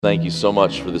Thank you so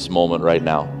much for this moment right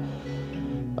now.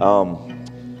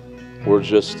 We're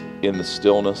just in the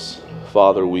stillness.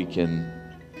 Father, we can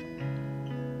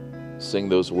sing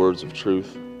those words of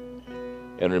truth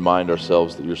and remind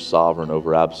ourselves that you're sovereign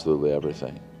over absolutely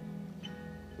everything.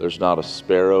 There's not a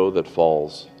sparrow that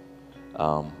falls,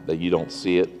 that you don't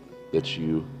see it, that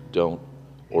you don't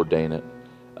ordain it.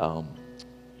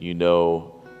 You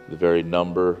know the very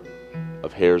number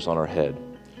of hairs on our head.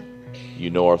 You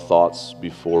know our thoughts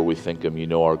before we think them. You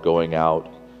know our going out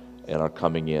and our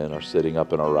coming in, our sitting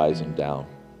up and our rising down.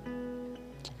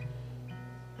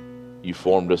 You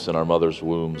formed us in our mother's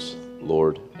wombs,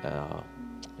 Lord, and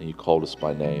you called us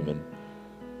by name.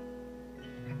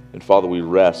 And Father, we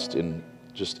rest in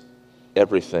just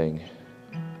everything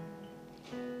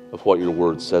of what your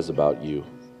word says about you.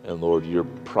 And Lord, your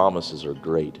promises are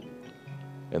great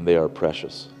and they are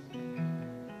precious.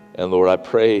 And Lord, I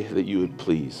pray that you would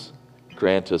please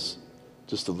grant us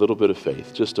just a little bit of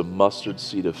faith, just a mustard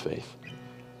seed of faith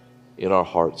in our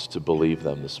hearts to believe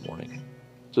them this morning.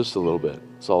 Just a little bit.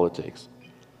 That's all it takes.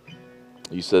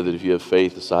 You said that if you have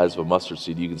faith the size of a mustard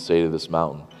seed, you can say to this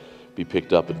mountain, be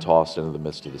picked up and tossed into the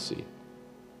midst of the sea.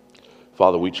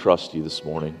 Father, we trust you this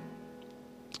morning,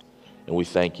 and we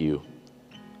thank you,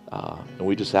 and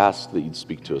we just ask that you'd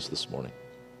speak to us this morning.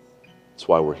 That's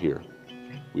why we're here.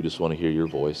 We just want to hear your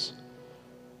voice.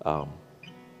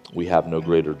 We have no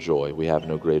greater joy, we have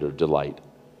no greater delight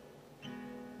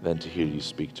than to hear you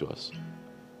speak to us.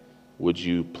 Would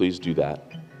you please do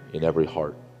that in every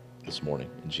heart this morning,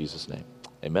 in Jesus' name.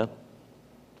 Amen.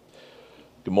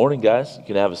 Good morning, guys. You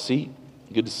can have a seat.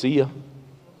 Good to see you.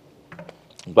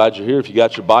 I'm glad you're here. If you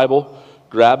got your Bible,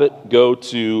 grab it. Go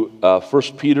to 1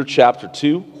 Peter chapter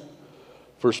 2.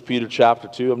 1 Peter chapter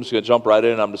 2. I'm just going to jump right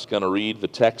in. I'm just going to read the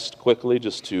text quickly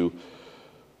just to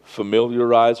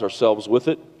familiarize ourselves with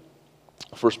it.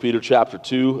 1 Peter chapter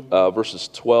 2, verses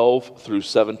 12 through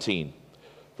 17.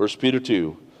 1 Peter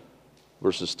 2,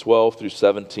 verses 12 through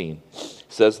 17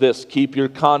 says this: Keep your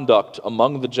conduct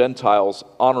among the Gentiles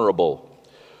honorable,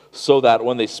 so that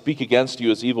when they speak against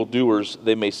you as evildoers,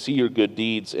 they may see your good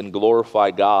deeds and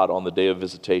glorify God on the day of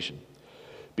visitation.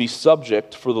 Be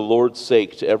subject for the Lord's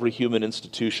sake to every human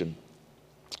institution,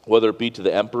 whether it be to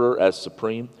the emperor as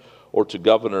supreme, or to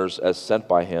governors as sent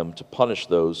by him to punish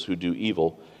those who do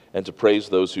evil and to praise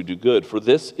those who do good. For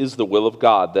this is the will of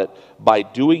God, that by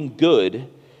doing good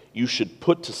you should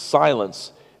put to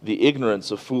silence the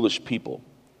ignorance of foolish people.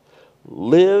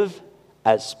 Live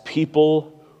as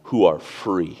people who are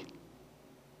free,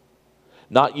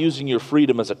 not using your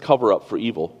freedom as a cover-up for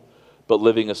evil, but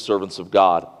living as servants of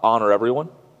God. Honor everyone,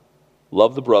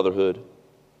 love the brotherhood,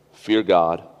 fear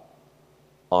God,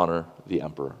 honor the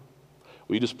emperor.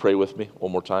 Will you just pray with me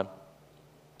one more time?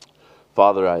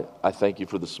 Father, I thank you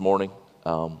for this morning.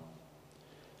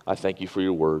 I thank you for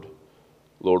your word.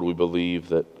 Lord, we believe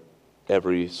that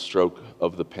every stroke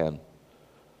of the pen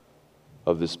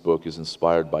of this book is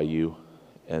inspired by you.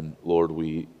 And Lord,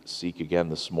 we seek again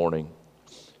this morning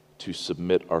to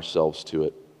submit ourselves to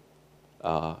it,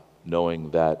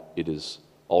 knowing that it is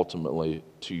ultimately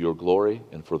to your glory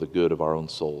and for the good of our own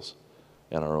souls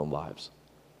and our own lives.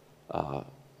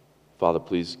 Father,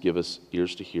 please give us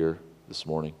ears to hear this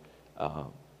morning.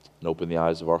 And open the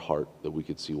eyes of our heart that we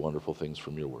could see wonderful things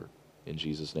from your word. In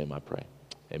Jesus' name I pray.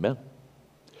 Amen.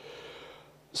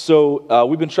 So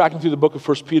we've been tracking through the book of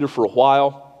 1 Peter for a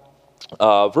while.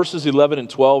 Verses 11 and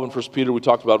 12 in 1 Peter, we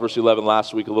talked about verse 11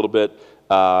 last week a little bit.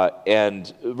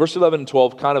 And verse 11 and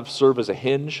 12 kind of serve as a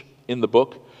hinge in the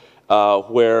book,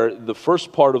 where the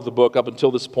first part of the book up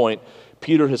until this point,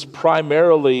 Peter has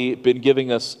primarily been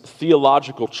giving us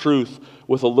theological truth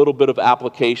with a little bit of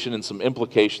application and some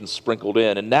implications sprinkled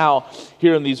in. And now,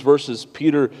 here in these verses,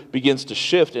 Peter begins to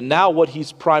shift. And now what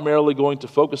he's primarily going to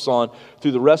focus on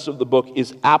through the rest of the book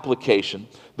is application,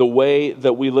 the way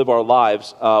that we live our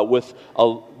lives with a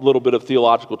little bit of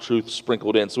theological truth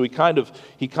sprinkled in. So he kind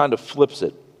of flips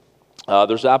it.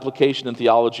 There's application and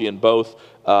theology in both,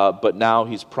 but now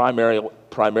he's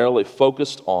primarily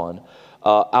focused on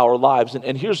our lives.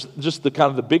 And here's just the kind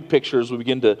of the big picture as we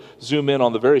begin to zoom in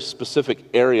on the very specific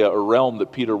area or realm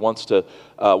that Peter wants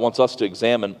us to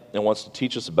examine and wants to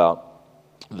teach us about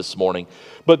this morning.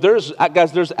 But there's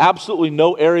absolutely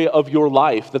no area of your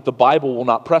life that the Bible will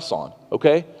not press on,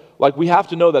 okay? Like, we have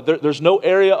to know that there's no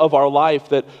area of our life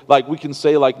that, like, we can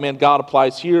say, like, man, God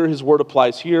applies here, his word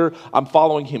applies here, I'm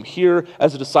following him here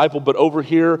as a disciple, but over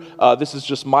here, this is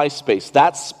just my space.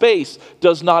 That space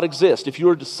does not exist. If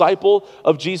you're a disciple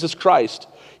of Jesus Christ,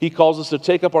 he calls us to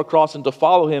take up our cross and to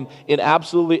follow him in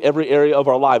absolutely every area of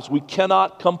our lives. We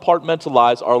cannot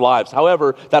compartmentalize our lives.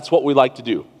 However, that's what we like to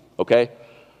do, okay?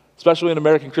 Especially in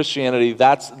American Christianity,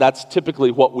 that's typically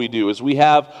what we do, is we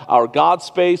have our God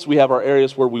space, we have our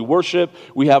areas where we worship,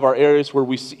 we have our areas where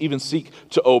we even seek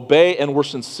to obey and we're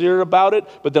sincere about it,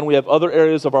 but then we have other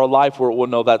areas of our life where, well,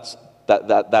 no, that's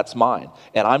mine.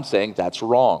 And I'm saying that's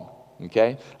wrong,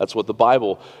 okay? That's what the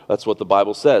Bible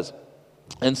says.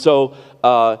 And so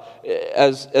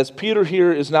as Peter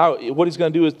here is now, what he's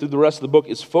going to do is through the rest of the book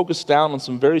is focus down on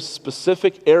some very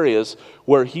specific areas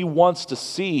where he wants to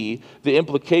see the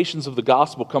implications of the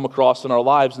gospel come across in our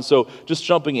lives. And so just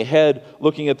jumping ahead,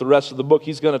 looking at the rest of the book,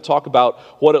 he's going to talk about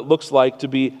what it looks like to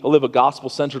live a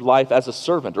gospel-centered life as a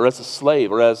servant or as a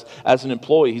slave or as an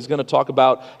employee. He's going to talk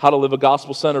about how to live a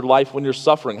gospel-centered life when you're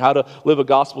suffering, how to live a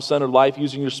gospel-centered life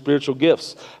using your spiritual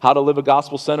gifts, how to live a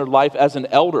gospel-centered life as an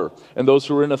elder and those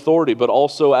who are in authority, but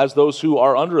also as those who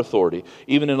are under authority,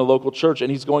 even in a local church.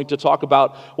 And he's going to talk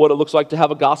about what it looks like to have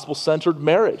a gospel-centered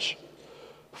marriage,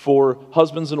 for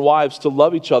husbands and wives to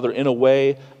love each other in a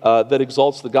way that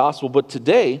exalts the gospel. But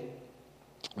today,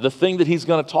 the thing that he's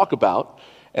going to talk about,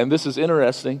 and this is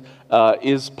interesting,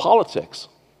 is politics.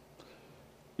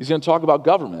 He's going to talk about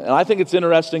government. And I think it's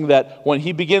interesting that when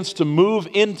he begins to move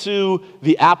into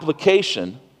the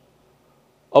application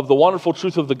of the wonderful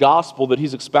truth of the gospel that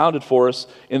he's expounded for us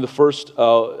in the first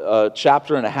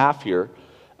chapter and a half here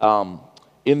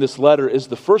in this letter, is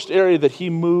the first area that he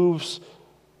moves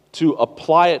to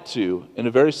apply it to in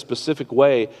a very specific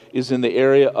way is in the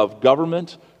area of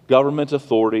government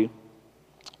authority,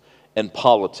 and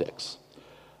politics.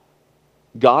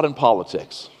 God and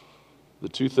politics. The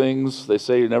two things they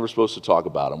say you're never supposed to talk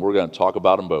about them. We're going to talk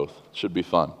about them both. Should be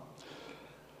fun.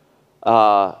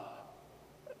 I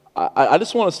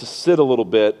just want us to sit a little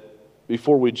bit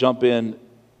before we jump in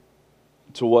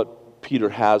to what Peter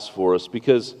has for us,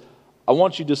 because I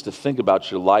want you just to think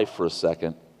about your life for a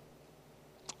second,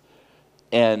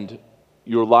 and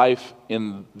your life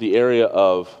in the area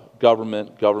of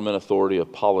government authority,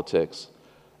 of politics,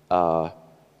 and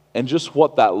just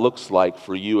what that looks like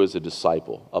for you as a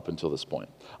disciple up until this point.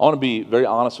 I want to be very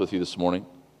honest with you this morning.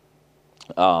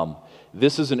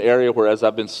 This is an area where, as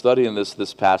I've been studying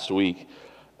this past week,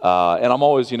 and I'm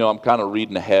always, I'm kind of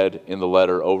reading ahead in the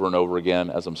letter over and over again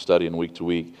as I'm studying week to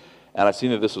week, and I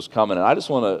seen that this was coming, and I just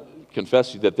want to confess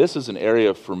to you that this is an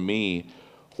area for me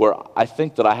where I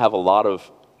think that I have a lot of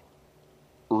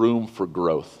room for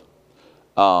growth.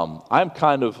 I'm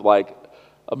kind of like,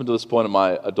 up until this point in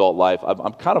my adult life,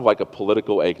 I'm kind of like a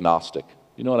political agnostic.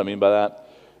 You know what I mean by that?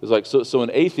 It's like, so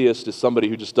an atheist is somebody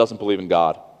who just doesn't believe in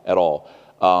God at all.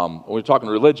 When we're talking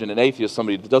religion, an atheist is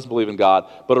somebody that doesn't believe in God,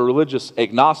 but a religious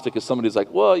agnostic is somebody who's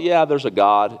like, well, yeah, there's a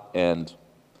God, and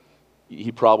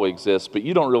he probably exists, but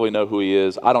you don't really know who he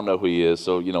is. I don't know who he is,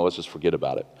 so, let's just forget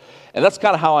about it. And that's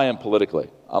kind of how I am politically.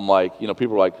 I'm like,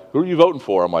 people are like, who are you voting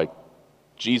for? I'm like,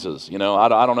 Jesus, I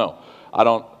don't know. I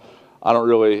don't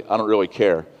really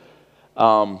care.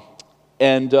 While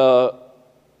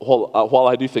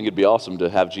I do think it'd be awesome to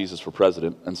have Jesus for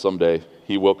president, and someday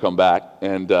he will come back,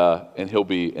 and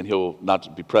he'll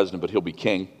not be president, but he'll be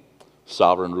king,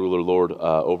 sovereign ruler, Lord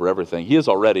over everything. He is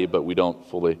already, but we don't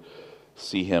fully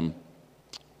see him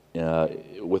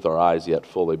with our eyes yet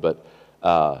fully. But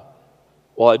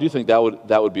while I do think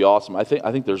that would be awesome, I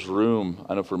think there's room,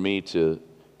 I know, for me to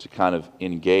kind of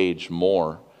engage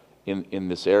more in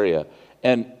this area.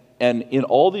 And in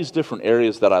all these different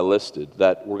areas that I listed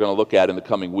that we're going to look at in the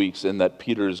coming weeks and that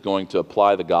Peter is going to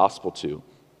apply the gospel to,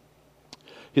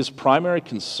 his primary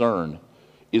concern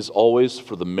is always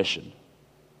for the mission.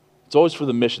 It's always for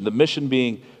the mission. The mission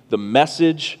being the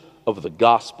message of the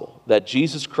gospel, that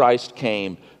Jesus Christ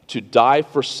came to die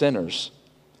for sinners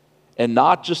and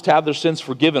not just have their sins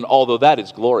forgiven, although that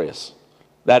is glorious.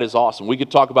 That is awesome. We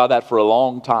could talk about that for a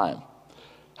long time,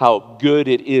 how good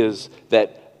it is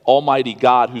that Almighty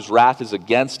God, whose wrath is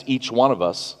against each one of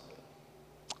us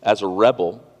as a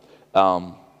rebel,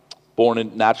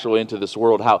 born naturally into this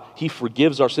world, how he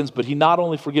forgives our sins, but he not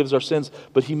only forgives our sins,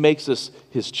 but he makes us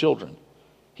his children.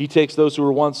 He takes those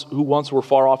who once were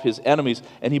far off, his enemies,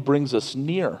 and he brings us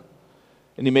near,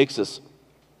 and he makes us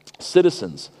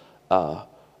citizens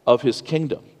of his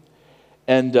kingdom.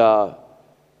 And all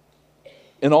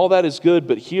that is good,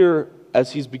 but here,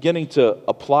 as he's beginning to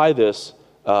apply this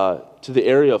to the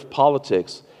area of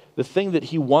politics, the thing that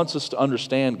he wants us to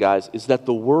understand, guys, is that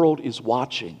the world is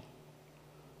watching.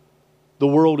 The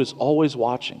world is always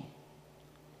watching.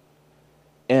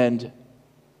 And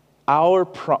our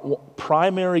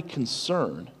primary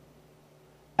concern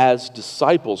as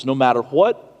disciples, no matter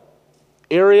what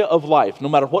area of life, no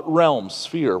matter what realm,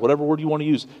 sphere, whatever word you want to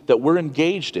use, that we're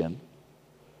engaged in,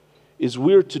 is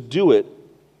we're to do it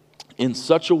in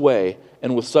such a way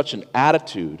and with such an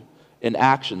attitude and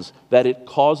actions that it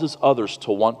causes others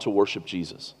to want to worship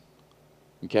Jesus.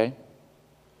 Okay?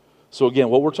 So again,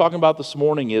 what we're talking about this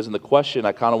morning is, and the question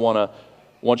I kind of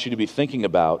want you to be thinking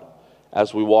about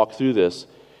as we walk through this,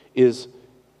 is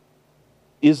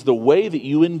the way that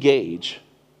you engage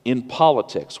in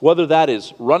politics, whether that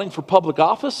is running for public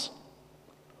office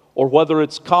or whether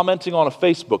it's commenting on a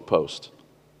Facebook post,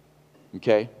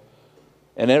 okay,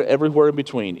 and everywhere in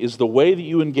between, is the way that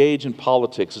you engage in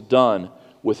politics done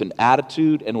with an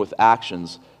attitude and with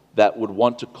actions that would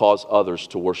want to cause others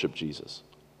to worship Jesus.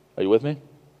 Are you with me?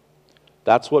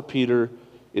 That's what Peter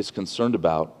is concerned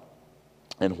about,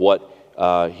 and what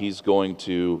he's going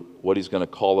to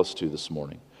call us to this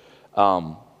morning.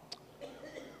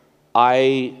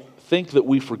 I think that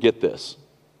we forget this,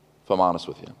 if I'm honest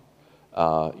with you.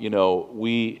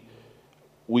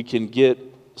 We can get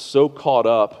so caught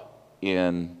up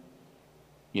in,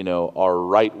 our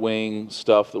right-wing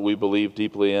stuff that we believe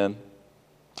deeply in,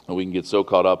 and we can get so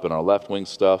caught up in our left-wing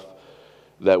stuff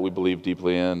that we believe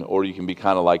deeply in, or you can be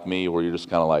kind of like me, where you're just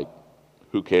kind of like,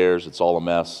 who cares? It's all a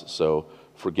mess, so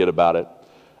forget about it.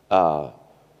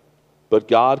 But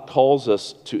God calls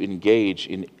us to engage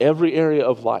in every area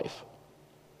of life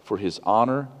for His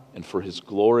honor and for His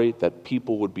glory, that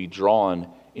people would be drawn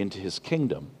into His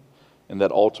kingdom, and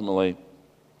that ultimately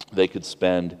they could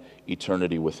spend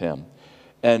eternity with Him.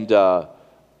 And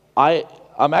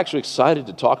I'm actually excited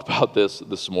to talk about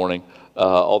this morning,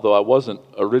 although I wasn't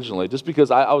originally, just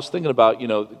because I was thinking about,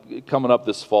 coming up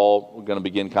this fall, we're going to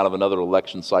begin kind of another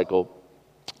election cycle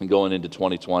and going into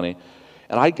 2020.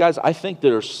 And I think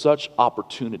there's such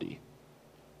opportunity.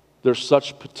 There's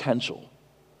such potential.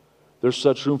 There's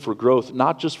such room for growth,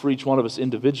 not just for each one of us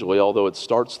individually, although it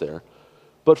starts there,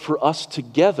 but for us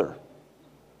together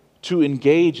to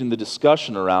engage in the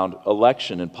discussion around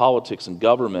election and politics and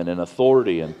government and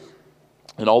authority and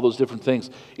all those different things.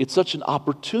 It's such an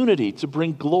opportunity to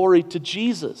bring glory to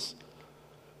Jesus,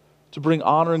 to bring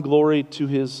honor and glory to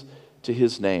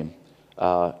His name.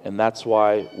 And that's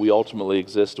why we ultimately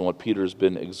exist, and what Peter has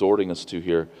been exhorting us to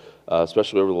here,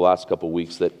 especially over the last couple of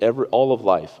weeks, that all of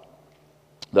life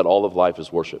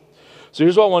is worship. So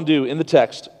here's what I want to do. In the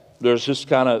text, there's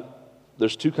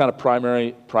two kind of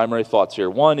primary thoughts here.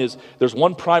 One is there's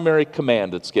one primary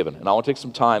command that's given, and I want to take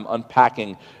some time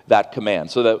unpacking that command,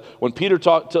 so that when Peter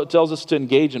tells us to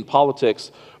engage in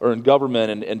politics or in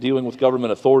government and dealing with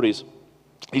government authorities,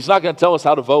 he's not going to tell us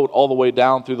how to vote all the way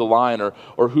down through the line,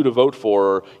 or who to vote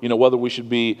for, or whether we should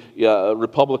be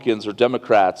Republicans or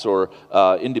Democrats or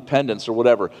independents or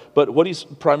whatever. But what he's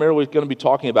primarily going to be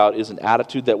talking about is an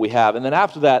attitude that we have. And then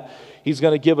after that, he's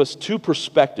going to give us two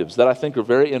perspectives that I think are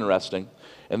very interesting,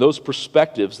 and those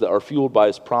perspectives that are fueled by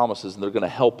his promises, and they're going to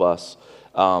help us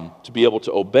to be able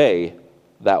to obey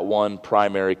that one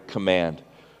primary command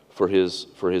for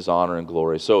his honor and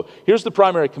glory. So here's the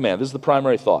primary command. This is the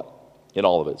primary thought in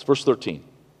all of it. It's verse 13.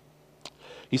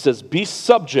 He says, "Be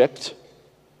subject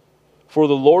for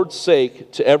the Lord's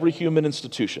sake to every human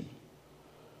institution,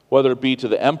 whether it be to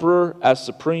the emperor as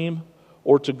supreme,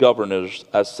 or to governors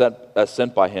as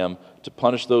sent by him to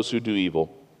punish those who do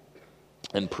evil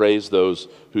and praise those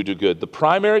who do good." The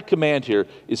primary command here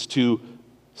is to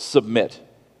submit,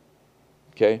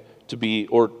 okay? To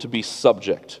be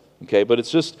subject, okay? But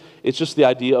it's just the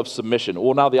idea of submission.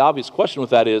 Well, now the obvious question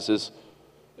with that is,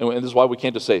 and this is why we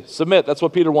can't just say, submit, that's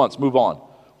what Peter wants, move on.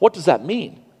 What does that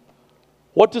mean?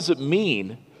 What does it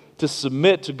mean to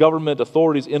submit to government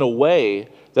authorities in a way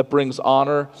that brings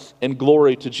honor and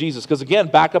glory to Jesus? Because again,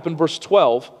 back up in verse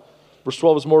 12. Verse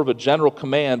 12 is more of a general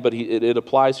command, but it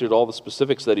applies here to all the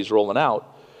specifics that he's rolling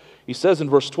out. He says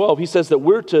in verse 12, he says that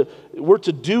we're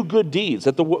to do good deeds,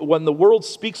 that when the world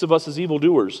speaks of us as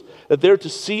evildoers, that they're to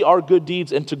see our good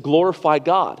deeds and to glorify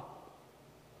God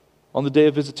on the day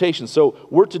of visitation. So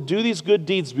we're to do these good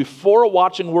deeds before a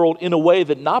watching world in a way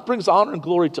that not brings honor and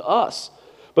glory to us,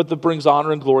 but that brings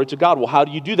honor and glory to God. Well, how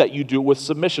do you do that? You do it with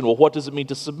submission. Well, what does it mean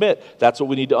to submit? That's what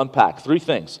we need to unpack. Three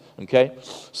things, okay?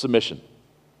 Submission.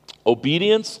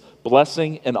 Obedience,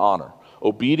 blessing, and honor.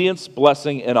 Obedience,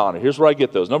 blessing, and honor. Here's where I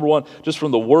get those. Number one, just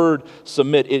from the word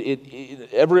submit,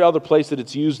 every other place that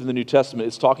it's used in the New Testament,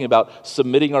 it's talking about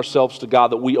submitting ourselves to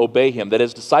God, that we obey Him, that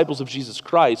as disciples of Jesus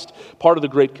Christ, part of the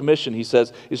Great Commission, he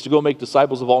says, is to go make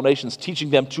disciples of all nations,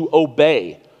 teaching them to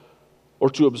obey or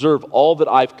to observe all that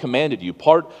I've commanded you.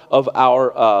 Part of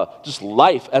our just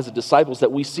life as a disciple is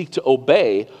that we seek to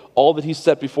obey all that He's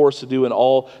set before us to do and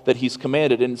all that He's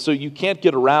commanded. And so you can't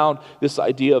get around this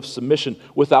idea of submission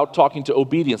without talking to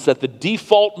obedience, that the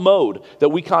default mode that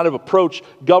we kind of approach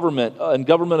government and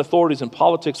government authorities and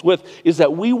politics with is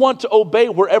that we want to obey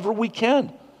wherever we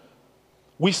can.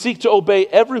 We seek to obey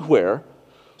everywhere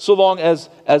so long as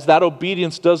that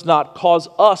obedience does not cause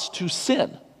us to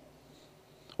sin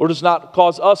or does not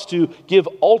cause us to give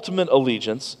ultimate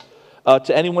allegiance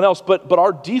to anyone else. But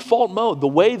our default mode, the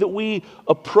way that we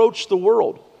approach the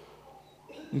world,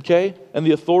 okay, and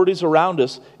the authorities around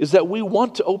us, is that we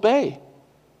want to obey.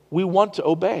 We want to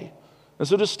obey. And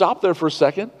so just stop there for a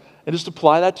second and just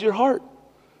apply that to your heart.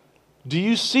 Do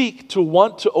you seek to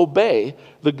want to obey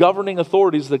the governing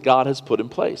authorities that God has put in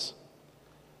place?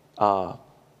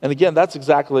 And again, that's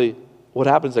exactly what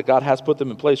happens, that God has put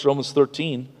them in place. Romans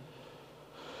 13,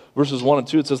 verses 1 and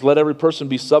 2, it says, "Let every person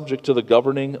be subject to the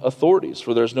governing authorities,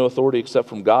 for there is no authority except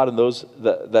from God, and those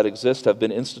that exist have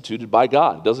been instituted by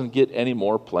God." It doesn't get any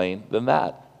more plain than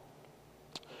that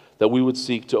we would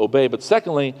seek to obey. But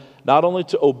secondly, not only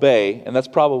to obey, and that's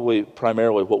probably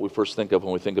primarily what we first think of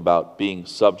when we think about being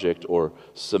subject or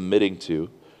submitting to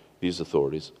these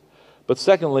authorities, but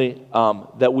secondly,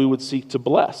 that we would seek to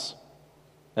bless.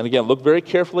 And again, look very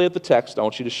carefully at the text. I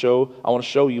want to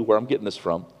show you where I'm getting this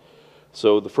from.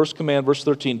 So the first command, verse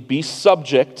 13, be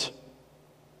subject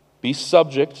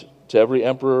to every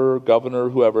emperor, governor,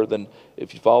 whoever. Then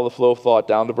if you follow the flow of thought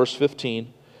down to verse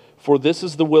 15, for this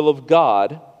is the will of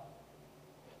God,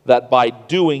 that by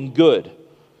doing good.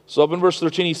 So up in verse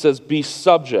 13 he says, be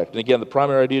subject. And again, the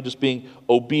primary idea just being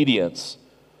obedience.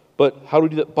 But how do we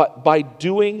do that? By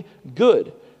doing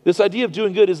good. This idea of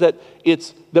doing good is that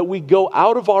it's that we go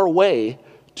out of our way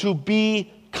to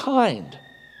be kind.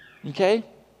 Okay?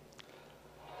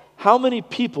 How many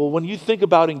people, when you think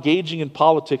about engaging in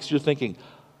politics, you're thinking,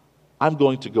 I'm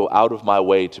going to go out of my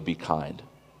way to be kind?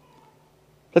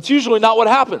 That's usually not what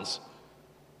happens.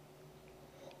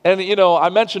 And, I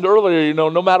mentioned earlier,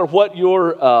 no matter what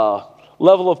your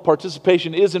level of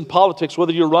participation is in politics,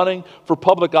 whether you're running for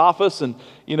public office, and,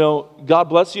 God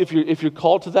bless you if you're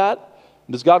called to that.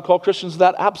 Does God call Christians to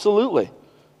that? Absolutely.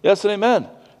 Yes and amen.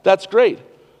 That's great.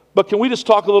 But can we just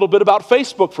talk a little bit about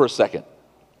Facebook for a second?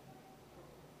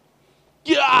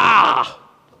 Yeah!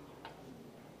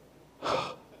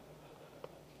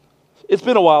 It's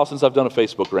been a while since I've done a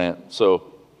Facebook rant, so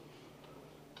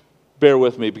bear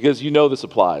with me, because this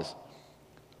applies.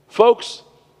 Folks,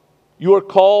 you are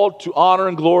called to honor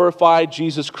and glorify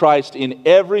Jesus Christ in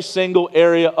every single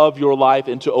area of your life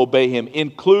and to obey Him,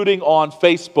 including on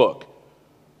Facebook.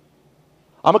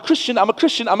 I'm a Christian,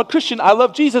 I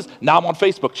love Jesus. Now I'm on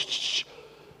Facebook,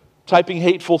 typing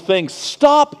hateful things.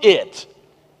 Stop it.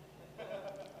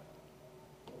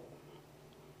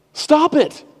 Stop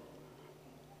it.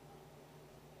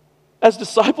 As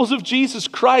disciples of Jesus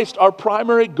Christ, our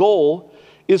primary goal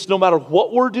is, no matter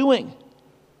what we're doing,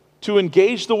 to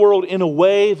engage the world in a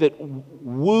way that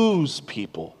woos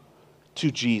people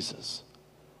to Jesus,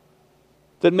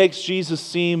 that makes Jesus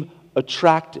seem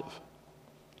attractive.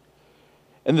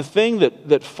 And the thing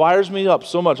that fires me up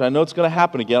so much, I know it's going to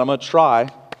happen again, I'm going to try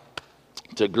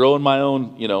to grow in my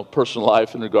own personal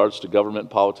life in regards to government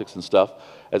and politics and stuff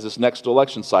as this next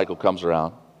election cycle comes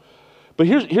around. But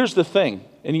here's the thing,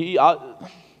 and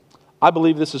I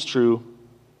believe this is true.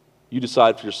 You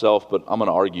decide for yourself, but I'm going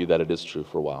to argue that it is true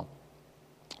for a while.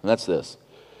 And that's this,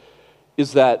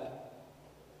 is that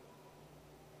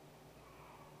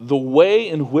the way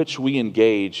in which we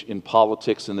engage in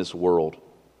politics in this world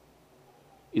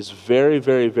is very,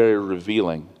 very, very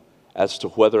revealing as to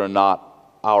whether or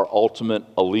not our ultimate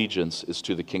allegiance is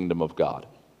to the kingdom of God.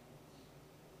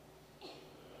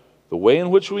 The way in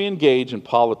which we engage in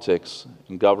politics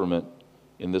and government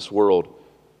in this world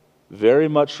very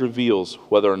much reveals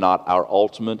whether or not our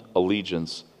ultimate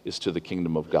allegiance is to the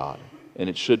kingdom of God. And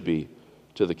it should be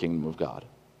to the kingdom of God.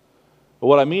 But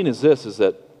what I mean is this, is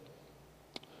that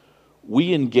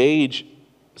we engage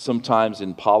sometimes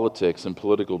in politics and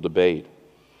political debate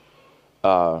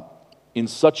in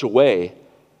such a way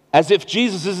as if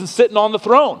Jesus isn't sitting on the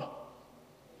throne.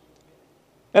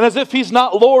 And as if He's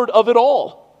not Lord of it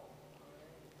all.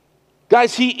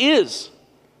 Guys, He is.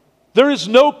 There is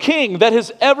no king that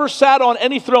has ever sat on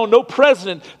any throne, no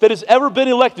president that has ever been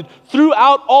elected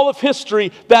throughout all of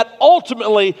history that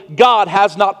ultimately God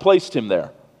has not placed him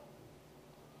there.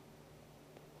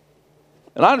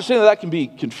 And I understand that can be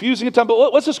confusing at times,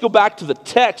 but let's just go back to the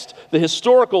text, the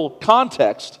historical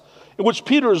context in which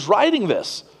Peter is writing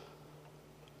this.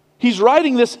 He's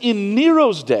writing this in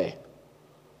Nero's day.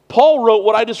 Paul wrote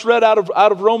what I just read out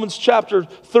of Romans chapter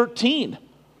 13.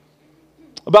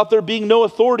 About there being no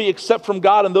authority except from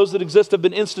God, and those that exist have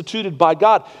been instituted by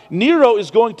God. Nero is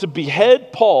going to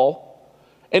behead Paul,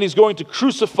 and he's going to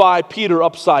crucify Peter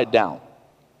upside down.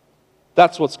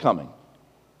 That's what's coming.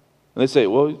 And they say,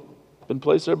 well, he's been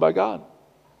placed there by God.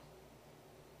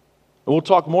 And we'll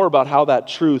talk more about how that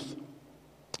truth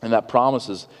And that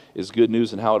promise is good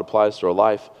news and how it applies to our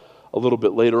life a little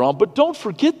bit later on. But don't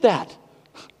forget that.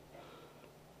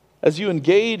 As you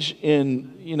engage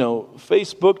in,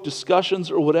 Facebook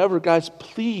discussions or whatever, guys,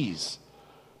 please,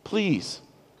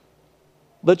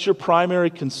 let your primary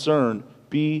concern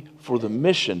be for the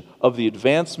mission of the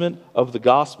advancement of the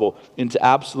gospel into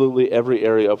absolutely every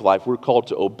area of life. We're called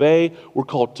to obey. We're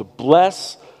called to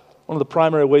bless. One of the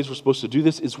primary ways we're supposed to do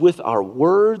this is with our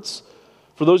words.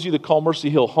 For those of you that call Mercy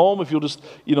Hill home, if you'll just,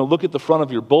 look at the front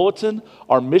of your bulletin,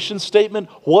 our mission statement,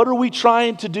 what are we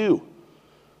trying to do?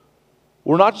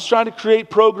 We're not just trying to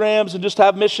create programs and just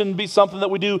have mission be something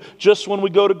that we do just when we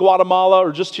go to Guatemala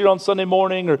or just here on Sunday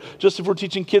morning or just if we're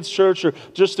teaching kids church or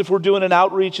just if we're doing an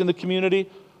outreach in the community.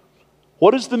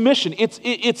 What is the mission?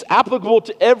 It's applicable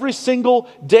to every single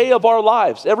day of our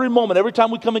lives, every moment, every time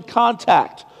we come in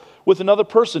contact with another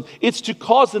person. It's to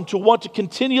cause them to want to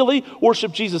continually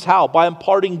worship Jesus. How? By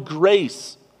imparting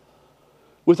grace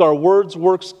with our words,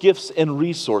 works, gifts, and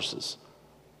resources.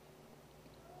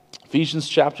 Ephesians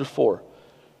chapter 4.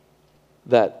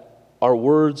 That our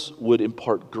words would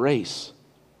impart grace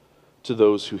to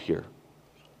those who hear.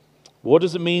 What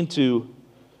does it mean to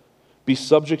be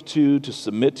subject to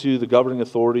submit to the governing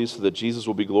authorities so that Jesus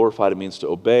will be glorified? It means to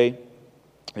obey,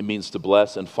 it means to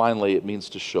bless, and finally, it means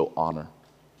to show honor.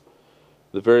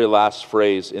 The very last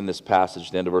phrase in this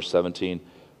passage, the end of verse 17,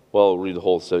 well, we'll read the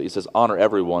whole. So it says, honor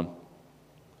everyone,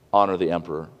 honor the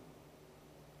emperor.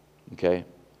 Okay?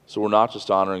 So we're not just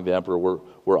honoring the emperor,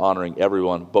 we're honoring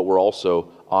everyone, but we're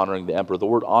also honoring the emperor. The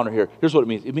word honor here, here's what it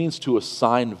means. It means to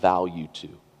assign value to.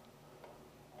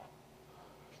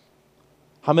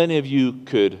 How many of you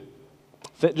could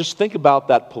just think about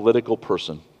that political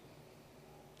person,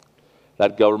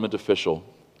 that government official,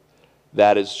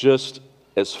 that is just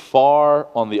as far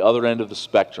on the other end of the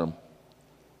spectrum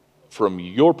from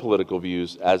your political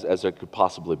views as there could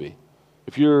possibly be?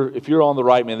 If you're on the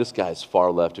right, man, this guy is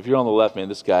far left. If you're on the left, man,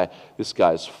 this guy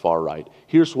is far right.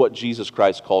 Here's what Jesus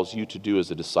Christ calls you to do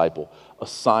as a disciple.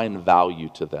 Assign value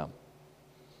to them.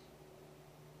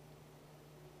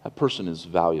 That person is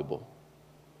valuable.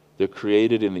 They're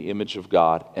created in the image of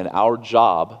God, and our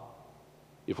job,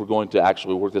 if we're going to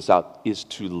actually work this out, is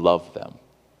to love them.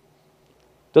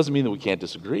 Doesn't mean that we can't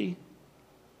disagree,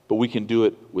 but we can do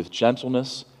it with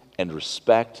gentleness and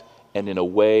respect and in a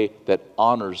way that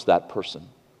honors that person.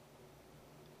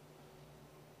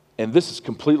 And this is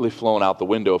completely flown out the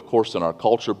window, of course, in our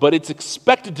culture, but it's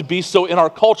expected to be so in our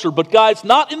culture. But guys,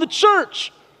 not in the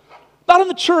church. Not in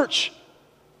the church.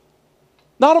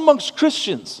 Not amongst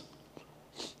Christians.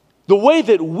 The way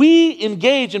that we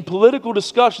engage in political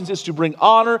discussions is to bring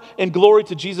honor and glory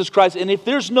to Jesus Christ. And if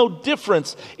there's no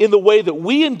difference in the way that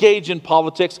we engage in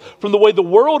politics from the way the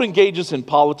world engages in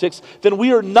politics, then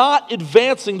we are not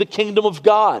advancing the kingdom of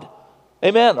God.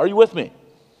 Amen. Are you with me?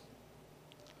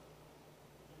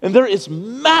 And there is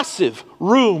massive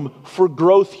room for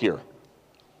growth here.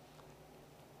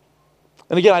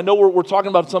 And again, I know we're talking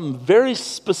about something very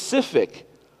specific.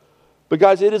 But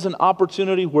guys, it is an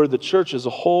opportunity where the church as a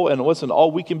whole, and listen,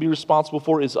 all we can be responsible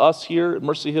for is us here at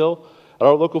Mercy Hill, at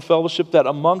our local fellowship, that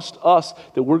amongst us,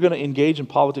 that we're going to engage in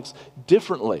politics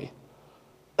differently.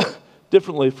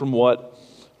 Differently from what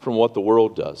the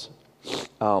world does.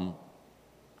 And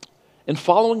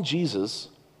following Jesus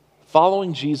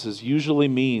usually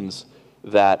means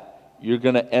that you're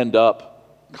going to end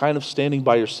up kind of standing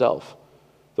by yourself.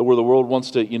 That where the world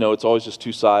wants to, it's always just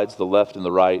two sides, the left and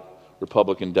the right.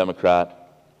 Republican, Democrat,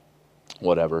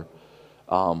 whatever.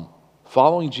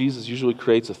 Following Jesus usually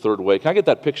creates a third way. Can I get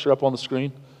that picture up on the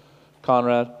screen,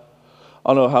 Conrad? I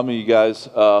don't know how many of you guys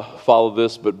follow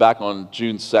this, but back on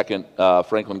June 2nd,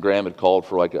 Franklin Graham had called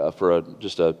for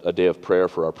just a day of prayer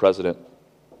for our president,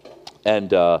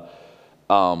 and so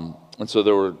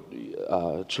there were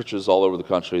churches all over the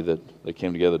country that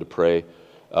came together to pray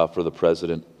for the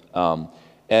president.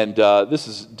 And this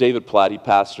is David Platt. He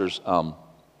pastors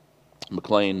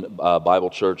McLean Bible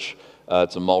Church.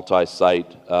 It's a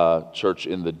multi-site church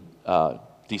in the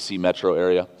D.C. metro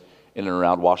area, in and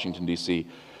around Washington, D.C.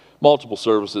 Multiple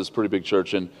services, pretty big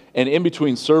church. And in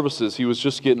between services, he was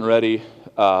just getting ready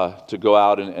to go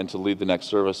out and to lead the next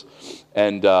service.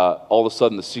 And all of a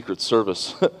sudden, the Secret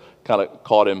Service kind of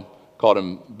caught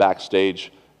him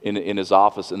backstage in his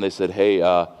office. And they said, hey,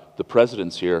 the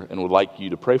president's here and would like you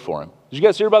to pray for him. Did you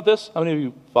guys hear about this? How many of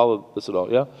you followed this at all?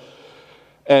 Yeah?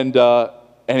 And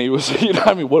he was,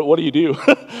 what do you do?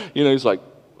 He's like,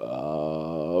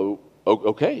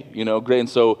 okay, great. And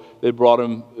so they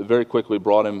very quickly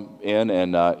brought him in,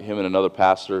 and him and another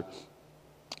pastor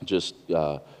just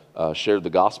shared the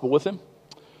gospel with him,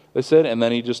 they said, and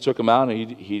then he just took him out,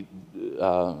 and he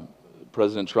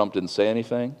President Trump didn't say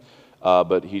anything,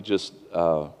 but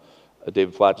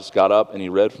David Platt just got up and he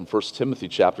read from 1 Timothy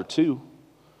chapter 2,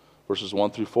 verses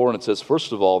 1 through 4, and it says,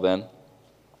 "First of all, then,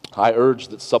 I urge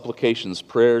that supplications,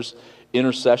 prayers,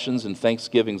 intercessions, and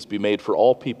thanksgivings be made for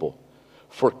all people,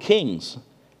 for kings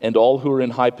and all who are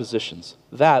in high positions,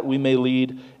 that we may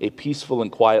lead a peaceful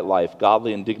and quiet life,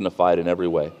 godly and dignified in every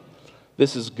way.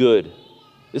 This is good.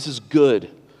 This is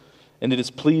good, and it is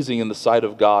pleasing in the sight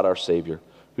of God our Savior,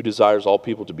 who desires all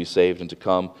people to be saved and to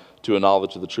come to a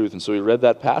knowledge of the truth." And so he read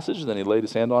that passage, and then he laid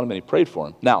his hand on him, and he prayed for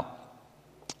him. Now,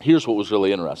 here's what was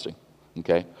really interesting,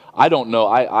 okay? I don't know.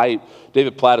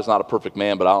 David Platt is not a perfect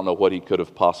man, but I don't know what he could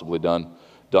have possibly done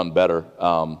better.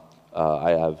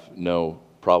 I have no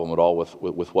problem at all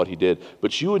with what he did.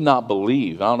 But you would not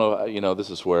believe, I don't know, this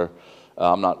is where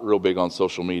I'm not real big on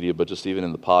social media, but just even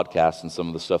in the podcast and some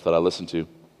of the stuff that I listen to,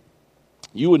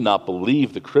 you would not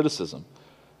believe the criticism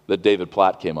that David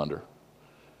Platt came under.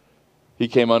 He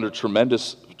came under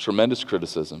tremendous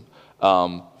criticism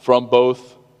from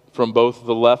both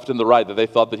the left and the right, that they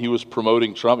thought that he was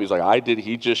promoting Trump. He's like,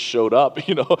 he just showed up,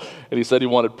 and he said he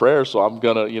wanted prayer, so I'm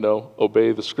gonna,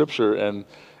 obey the scripture and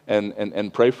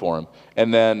pray for him.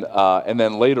 And then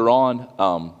later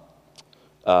on,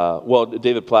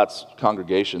 David Platt's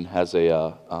congregation has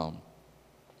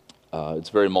it's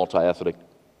very multi-ethnic,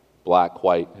 black,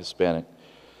 white, Hispanic,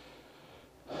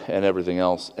 and everything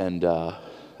else. And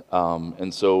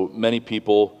so many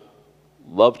people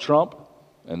love Trump,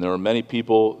 and there are many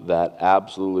people that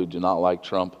absolutely do not like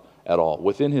Trump at all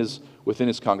within his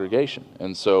congregation.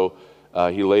 And so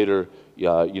he later,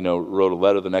 wrote a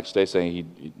letter the next day saying he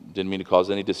didn't mean to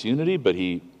cause any disunity, but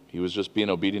he was just being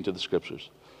obedient to the scriptures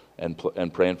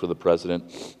and praying for the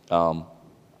president.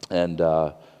 And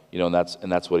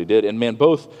that's what he did. And man,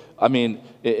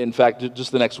 in fact,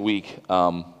 just the next week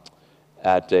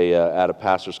at a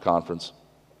pastor's conference,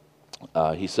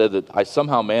 he said that I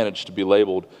somehow managed to be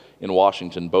labeled in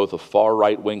Washington both a far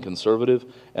right-wing conservative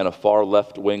and a far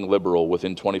left-wing liberal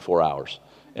within 24 hours.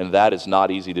 And that is not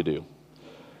easy to do.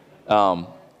 And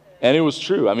it was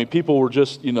true. I mean, people were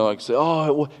just, say,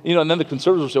 and then the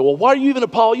conservatives would say, well, why are you even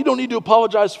apologizing? You don't need to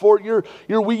apologize for it.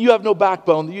 You're weak. You have no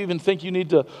backbone. You even think you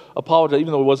need to apologize,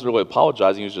 even though he wasn't really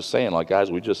apologizing. He was just saying, like, guys,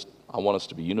 I want us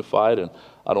to be unified, and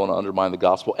I don't want to undermine the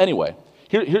gospel. Anyway,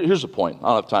 here's the point. I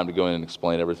don't have time to go in and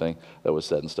explain everything that was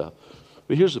said and stuff.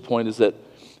 But here's the point, is that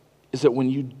when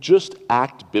you just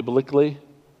act biblically,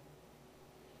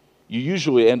 you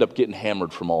usually end up getting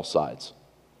hammered from all sides.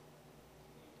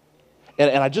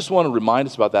 And I just want to remind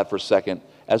us about that for a second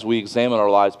as we examine our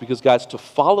lives, because, guys, to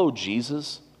follow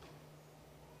Jesus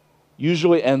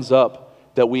usually ends up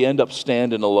that we end up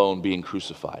standing alone being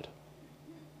crucified.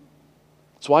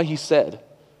 That's why he said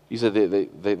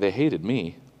they hated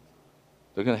me.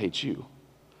 They're going to hate you.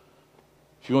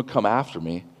 If you want to come after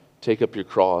me, take up your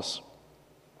cross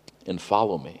and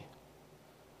follow me.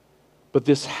 But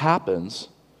this happens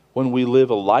when we live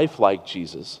a life like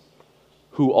Jesus,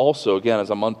 who also, again, as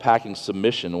I'm unpacking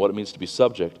submission and what it means to be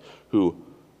subject, who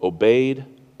obeyed,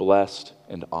 blessed,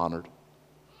 and honored.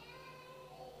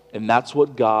 And that's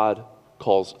what God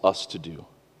calls us to do.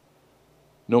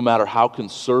 No matter how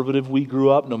conservative we grew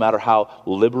up, no matter how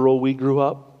liberal we grew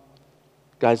up,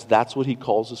 guys, that's what he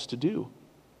calls us to do.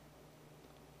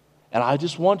 And I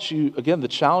just want you, again, the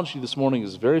challenge to you this morning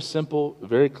is very simple,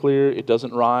 very clear. It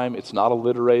doesn't rhyme. It's not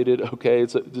alliterated, okay?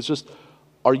 It's just,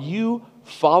 are you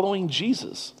following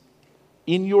Jesus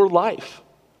in your life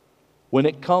when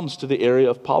it comes to the area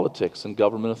of politics and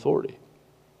government authority?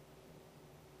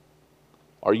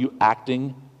 Are you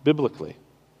acting biblically?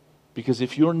 Because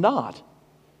if you're not,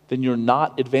 then you're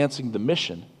not advancing the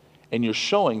mission, and you're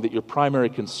showing that your primary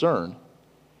concern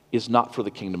is not for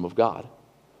the kingdom of God,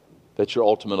 that your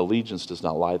ultimate allegiance does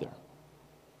not lie there.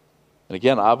 And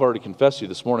again, I've already confessed to you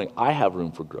this morning, I have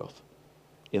room for growth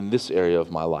in this area of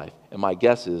my life. And my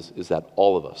guess is that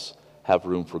all of us have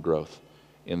room for growth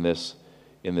in this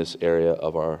area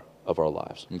of our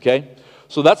lives. Okay?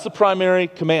 So that's the primary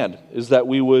command, is that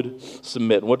we would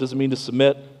submit. And what does it mean to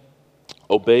submit?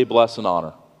 Obey, bless, and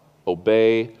honor.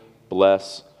 Obey,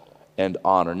 bless, and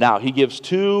honor. Now, he gives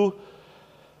two,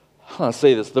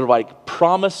 they're like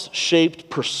promise-shaped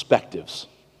perspectives.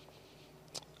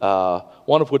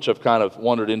 One of which I've kind of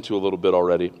wandered into a little bit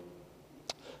already.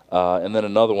 And then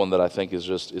another one that I think is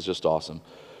just awesome.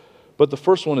 But the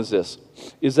first one is this,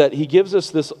 is that he gives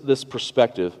us this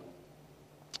perspective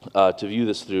to view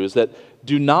this through, is that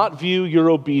do not view your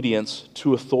obedience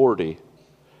to authority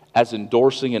as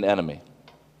endorsing an enemy.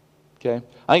 Okay?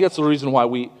 I think that's the reason why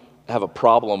we have a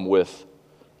problem with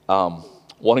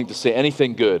wanting to say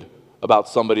anything good about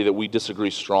somebody that we disagree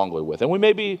strongly with. And we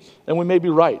may be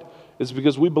right. It's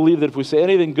because we believe that if we say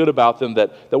anything good about them,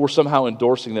 that we're somehow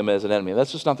endorsing them as an enemy. And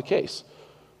that's just not the case.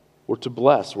 We're to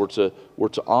bless, we're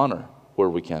to honor where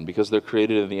we can, because they're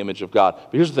created in the image of God.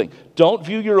 But here's the thing. Don't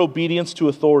view your obedience to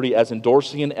authority as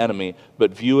endorsing an enemy,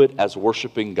 but view it as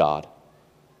worshiping God.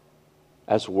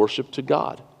 As worship to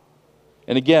God.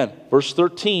 And again, verse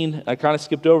 13, I kind of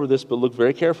skipped over this, but look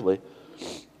very carefully.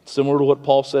 Similar to what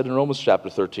Paul said in Romans chapter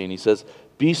 13. He says,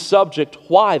 be subject.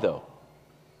 Why, though?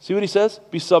 See what he says?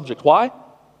 Be subject. Why?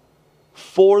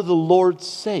 For the Lord's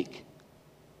sake.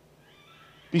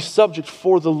 Be subject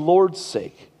for the Lord's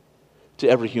sake to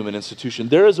every human institution.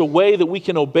 There is a way that we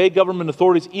can obey government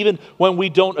authorities even when we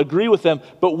don't agree with them,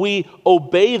 but we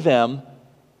obey them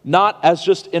not as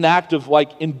just an act of like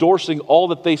endorsing all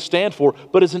that they stand for,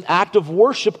 but as an act of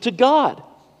worship to God.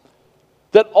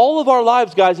 That all of our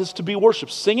lives, guys, is to be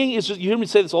worship. Singing is just, you hear me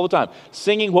say this all the time.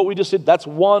 Singing, what we just did, that's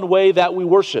one way that we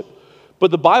worship. But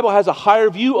the Bible has a higher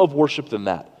view of worship than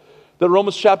that. That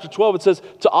Romans chapter 12, it says,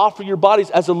 to offer your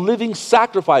bodies as a living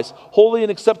sacrifice, holy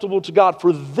and acceptable to God.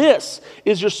 For this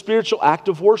is your spiritual act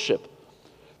of worship.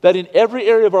 That in every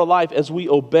area of our life, as we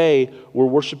obey, we're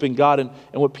worshiping God. And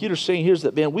what Peter's saying here is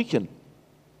that, man, we can,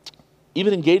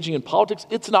 even engaging in politics,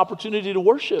 it's an opportunity to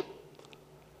worship.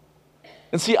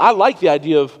 And see, I like the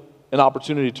idea of an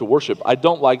opportunity to worship. I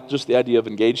don't like just the idea of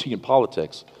engaging in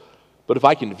politics. But if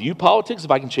I can view politics,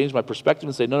 if I can change my perspective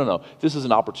and say, no, this is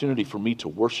an opportunity for me to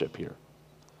worship here.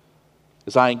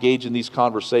 As I engage in these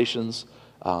conversations,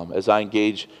 as I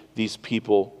engage these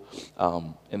people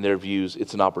in their views,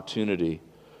 it's an opportunity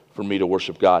for me to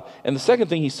worship God. And the second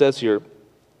thing he says here,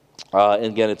 and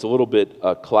again, it's a little bit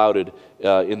clouded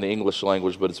in the English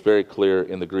language, but it's very clear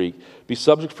in the Greek. Be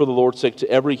subject for the Lord's sake to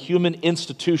every human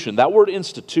institution. That word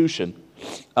institution,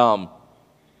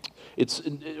 it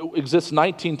exists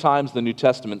 19 times in the New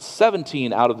Testament.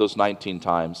 17 out of those 19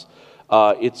 times,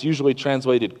 it's usually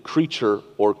translated creature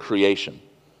or creation.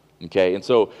 Okay, and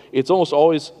so it's almost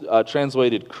always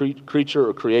translated creature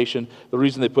or creation. The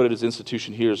reason they put it as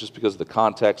institution here is just because of the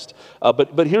context.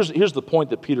 But here's the point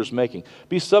that Peter's making.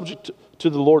 Be subject to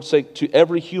the Lord's sake to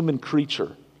every human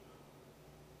creature.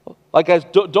 Like, guys,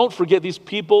 don't forget these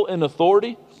people in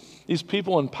authority, these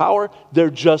people in power, they're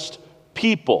just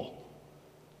people.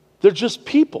 They're just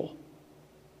people.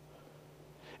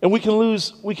 And we can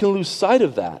lose sight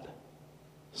of that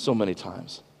so many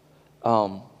times.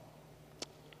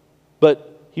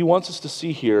 But he wants us to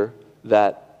see here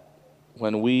that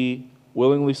when we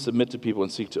willingly submit to people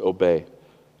and seek to obey,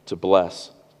 to bless,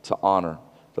 to honor,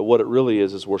 that what it really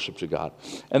is worship to God.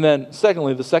 And then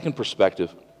secondly, the second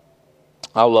perspective,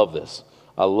 I love this.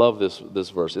 I love this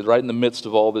verse. It's right in the midst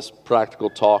of all this practical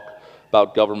talk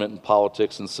about government and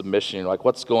politics and submission. You're like,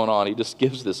 what's going on? He just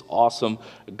gives this awesome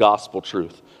gospel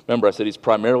truth. Remember, I said he's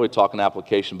primarily talking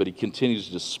application, but he continues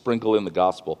to just sprinkle in the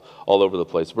gospel all over the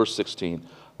place. Verse 16.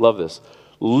 Love this.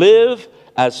 Live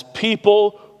as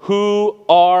people who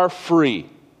are free.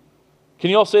 Can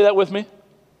you all say that with me?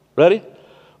 Ready?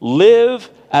 Live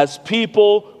as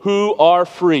people who are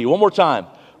free. One more time.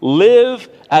 Live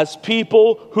as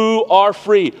people who are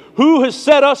free. Who has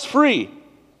set us free?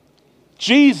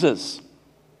 Jesus.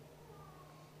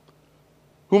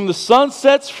 Whom the Son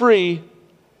sets free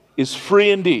is free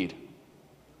indeed.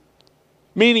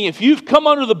 Meaning, if you've come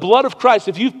under the blood of Christ,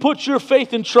 if you've put your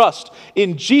faith and trust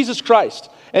in Jesus Christ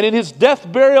and in His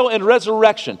death, burial, and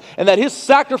resurrection, and that His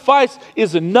sacrifice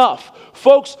is enough,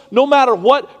 folks, no matter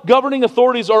what governing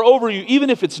authorities are over you, even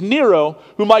if it's Nero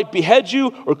who might behead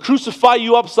you or crucify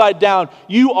you upside down,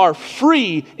 you are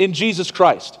free in Jesus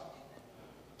Christ.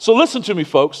 So listen to me,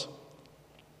 folks.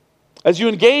 As you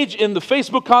engage in the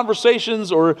Facebook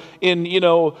conversations or in,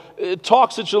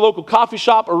 talks at your local coffee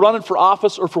shop or running for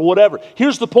office or for whatever,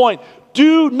 here's the point.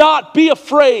 Do not be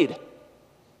afraid.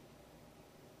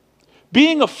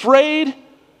 Being afraid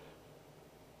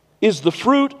is the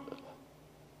fruit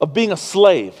of being a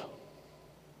slave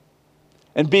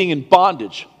and being in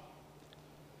bondage.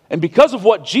 And because of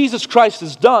what Jesus Christ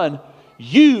has done,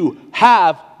 you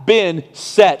have been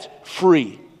set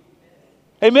free.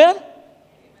 Amen?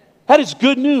 That is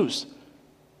good news.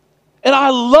 And I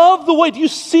love the way, do you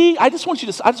see, I just want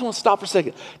to stop for a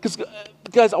second. Because,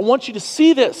 guys, I want you to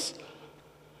see this.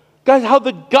 Guys, how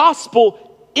the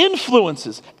gospel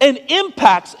influences and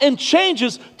impacts and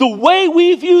changes the way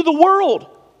we view the world.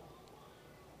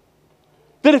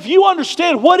 That if you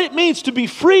understand what it means to be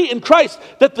free in Christ,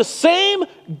 that the same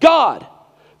God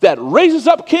that raises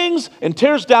up kings and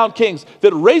tears down kings,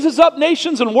 that raises up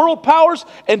nations and world powers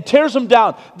and tears them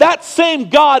down. That same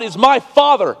God is my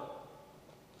Father.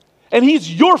 And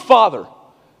He's your Father.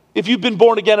 if you've been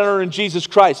born again and are in Jesus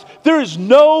Christ. There is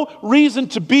no reason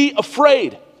to be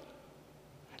afraid.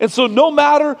 And so no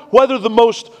matter whether the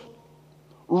most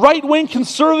right-wing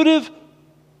conservative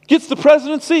gets the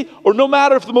presidency, or no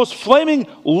matter if the most flaming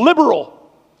liberal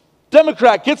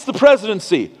Democrat gets the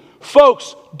presidency,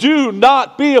 folks, do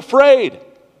not be afraid.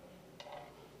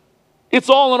 It's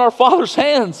all in our Father's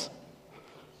hands.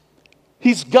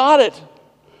 He's got it.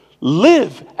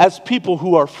 Live as people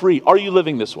who are free. Are you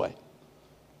living this way?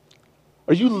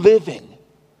 Are you living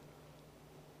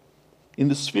in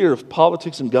the sphere of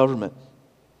politics and government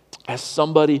as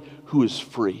somebody who is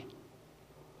free?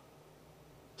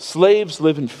 Slaves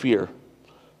live in fear,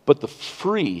 but the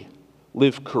free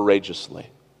live courageously.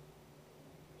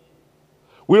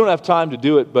 We don't have time to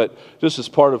do it, but just as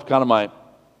part of kind of my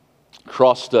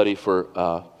cross study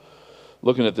for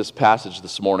looking at this passage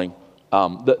this morning,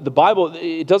 the Bible,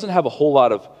 it doesn't have a whole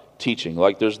lot of teaching.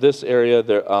 Like there's this area,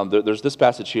 there's this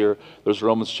passage here, there's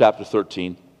Romans chapter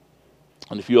 13,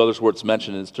 and a few others where it's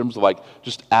mentioned in terms of like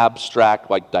just abstract,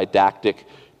 like didactic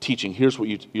teaching. Here's what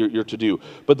you're to do.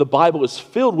 But the Bible is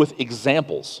filled with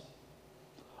examples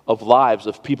of lives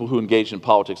of people who engage in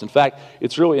politics. In fact,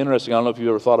 it's really interesting. I don't know if you've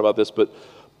ever thought about this, but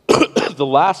the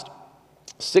last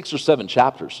 6 or 7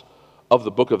 chapters of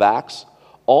the book of Acts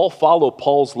all follow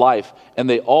Paul's life, and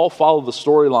they all follow the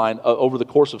storyline over the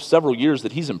course of several years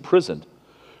that he's imprisoned,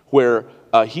 where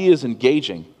he is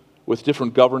engaging with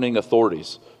different governing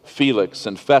authorities, Felix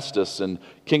and Festus and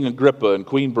King Agrippa and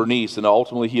Queen Bernice, and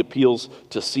ultimately he appeals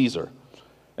to Caesar.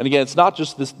 And again, it's not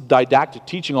just this didactic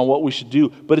teaching on what we should do,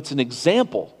 but it's an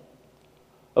example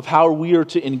of how we are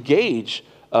to engage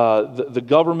the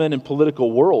government and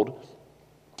political world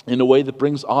in a way that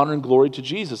brings honor and glory to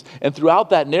Jesus. And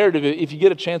throughout that narrative, if you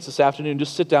get a chance this afternoon,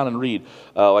 just sit down and read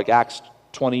like Acts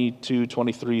 22,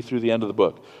 23 through the end of the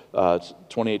book,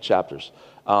 28 chapters.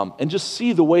 And just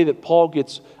see the way that Paul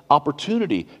gets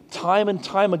opportunity time and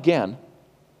time again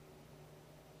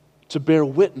to bear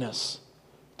witness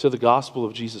to the gospel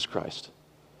of Jesus Christ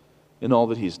in all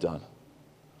that he's done.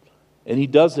 And he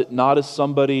does it not as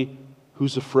somebody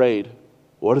who's afraid.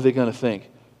 What are they going to think?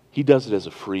 He does it as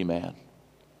a free man.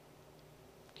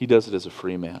 He does it as a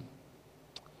free man.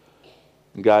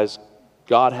 And guys,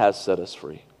 God has set us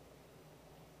free.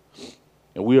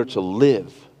 And we are to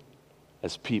live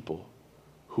as people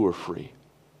who are free.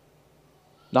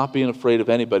 Not being afraid of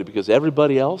anybody, because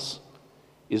everybody else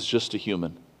is just a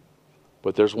human.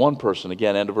 But there's one person,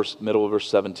 again, middle of verse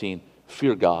 17,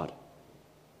 fear God.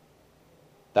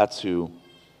 That's who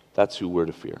we're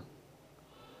to fear.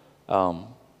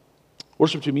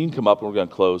 Worship team, you can come up and we're going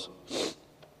to close.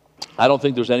 I don't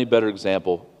think there's any better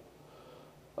example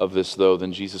of this, though,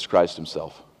 than Jesus Christ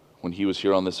himself when he was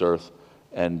here on this earth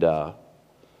and the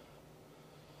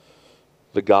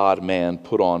God-man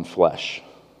put on flesh,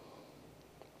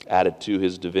 added to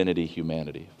his divinity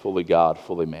humanity, fully God,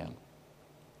 fully man,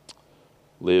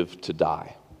 lived to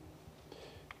die,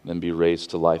 then be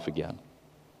raised to life again.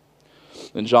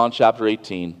 In John chapter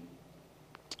 18,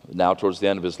 now towards the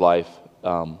end of his life,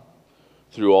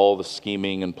 through all the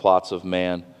scheming and plots of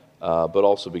man, but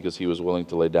also because he was willing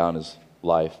to lay down his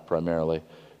life primarily,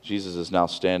 Jesus is now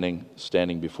standing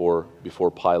before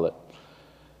Pilate.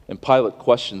 And Pilate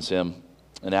questions him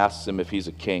and asks him if he's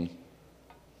a king.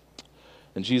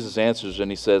 And Jesus answers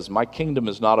and he says, "My kingdom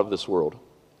is not of this world.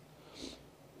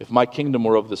 If my kingdom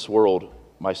were of this world,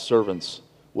 my servants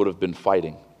would have been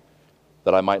fighting,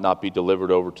 that I might not be delivered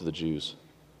over to the Jews.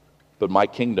 But my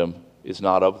kingdom is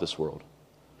not of this world."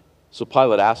 So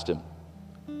Pilate asked him,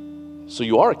 "So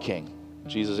you are a king?"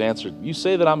 Jesus answered, "You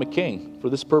say that I'm a king. For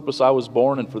this purpose I was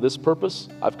born, and for this purpose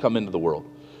I've come into the world,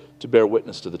 to bear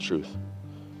witness to the truth.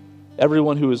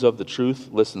 Everyone who is of the truth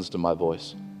listens to my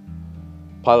voice."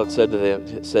 Pilate said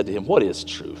to him, "What is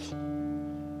truth?"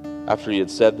 After he had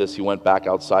said this, he went back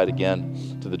outside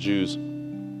again to the Jews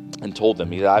and told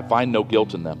them, "I find no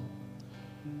guilt in them."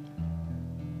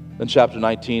 Then chapter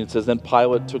 19, it says, "Then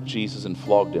Pilate took Jesus and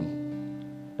flogged him.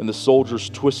 And the soldiers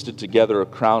twisted together a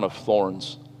crown of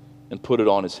thorns and put it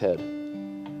on his head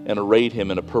and arrayed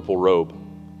him in a purple robe.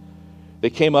 They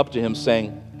came up to him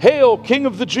saying, 'Hail, King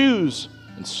of the Jews!'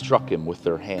 and struck him with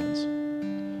their hands.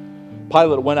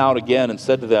 Pilate went out again and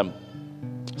said to them,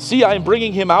 'See, I am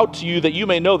bringing him out to you that you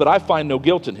may know that I find no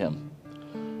guilt in him.'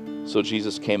 So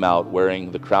Jesus came out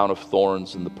wearing the crown of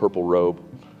thorns and the purple robe.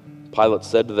 Pilate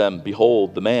said to them,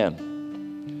 'Behold the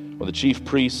man.' When the chief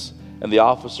priests and the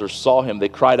officers saw him, they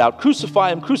cried out,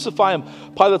 'Crucify him, crucify him.'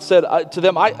 Pilate said to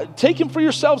them, 'Take him for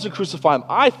yourselves and crucify him.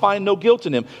 I find no guilt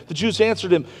in him.' The Jews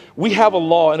answered him, 'We have a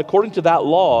law, and according to that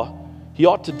law, he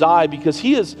ought to die because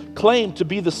he has claimed to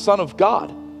be the Son of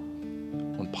God.'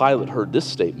 When Pilate heard this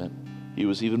statement, he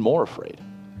was even more afraid.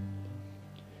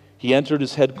 He entered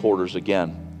his headquarters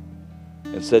again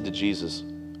and said to Jesus,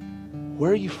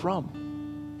 "Where are you from?"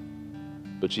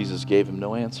 But Jesus gave him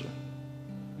no answer.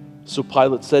 So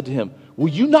Pilate said to him, "Will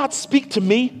you not speak to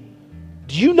me?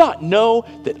 Do you not know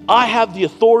that I have the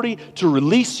authority to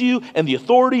release you and the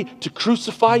authority to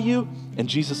crucify you?" And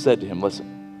Jesus said to him, listen.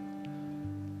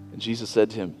 And Jesus said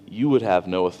to him, "You would have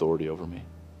no authority over me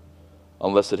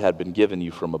unless it had been given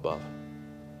you from above.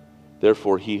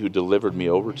 Therefore, he who delivered me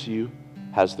over to you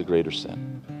has the greater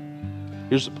sin."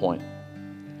 Here's the point,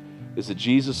 is that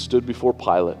Jesus stood before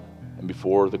Pilate and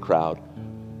before the crowd,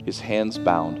 his hands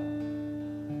bound,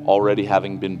 already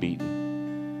having been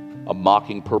beaten, a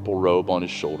mocking purple robe on his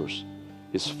shoulders,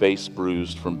 his face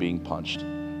bruised from being punched,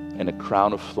 and a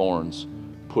crown of thorns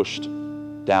pushed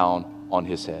down on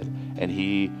his head. And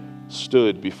he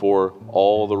stood before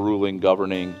all the ruling,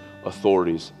 governing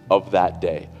authorities of that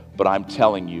day. But I'm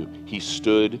telling you, he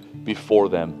stood before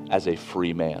them as a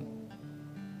free man.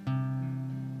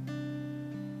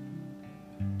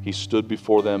 He stood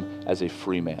before them as a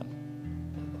free man.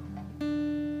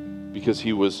 Because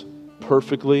he was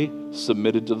perfectly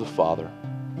submitted to the Father.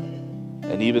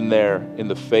 And even there, in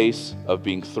the face of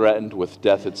being threatened with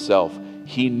death itself,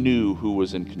 he knew who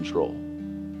was in control.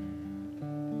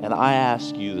 And I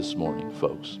ask you this morning,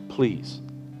 folks, please,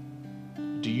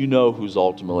 do you know who's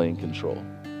ultimately in control?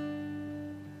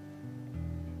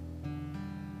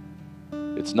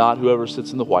 It's not whoever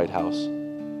sits in the White House.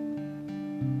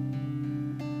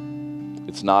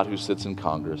 It's not who sits in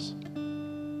Congress.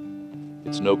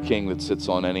 It's no king that sits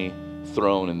on any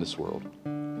throne in this world.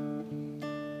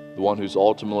 The one who's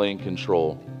ultimately in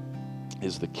control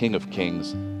is the King of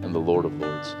Kings and the Lord of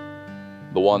Lords.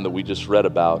 The one that we just read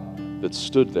about that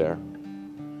stood there,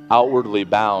 outwardly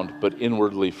bound but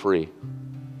inwardly free,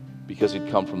 because he'd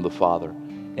come from the Father.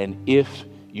 And if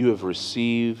you have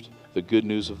received the good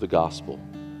news of the gospel,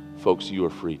 folks, you are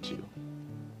free too.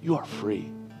 You are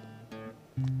free.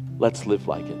 Let's live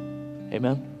like it.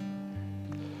 Amen?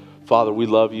 Father, we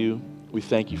love you. We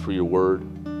thank you for your word.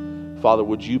 Father,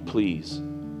 would you please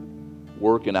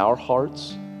work in our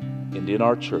hearts and in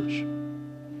our church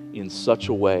in such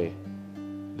a way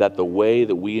that the way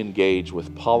that we engage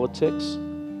with politics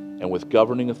and with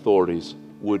governing authorities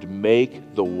would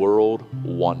make the world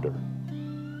wonder.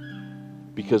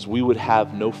 Because we would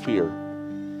have no fear,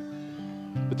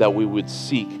 but that we would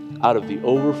seek out of the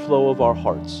overflow of our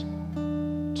hearts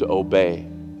to obey,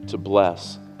 to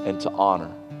bless, and to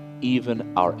honor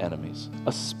even our enemies,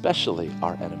 especially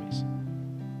our enemies.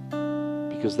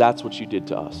 Because that's what you did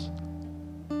to us.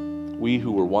 We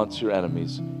who were once your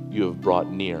enemies, you have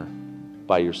brought near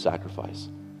by your sacrifice.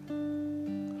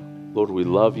 Lord, we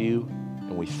love you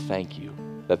and we thank you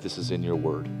that this is in your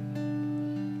word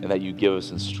and that you give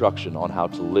us instruction on how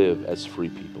to live as free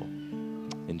people.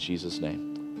 In Jesus'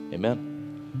 name, amen.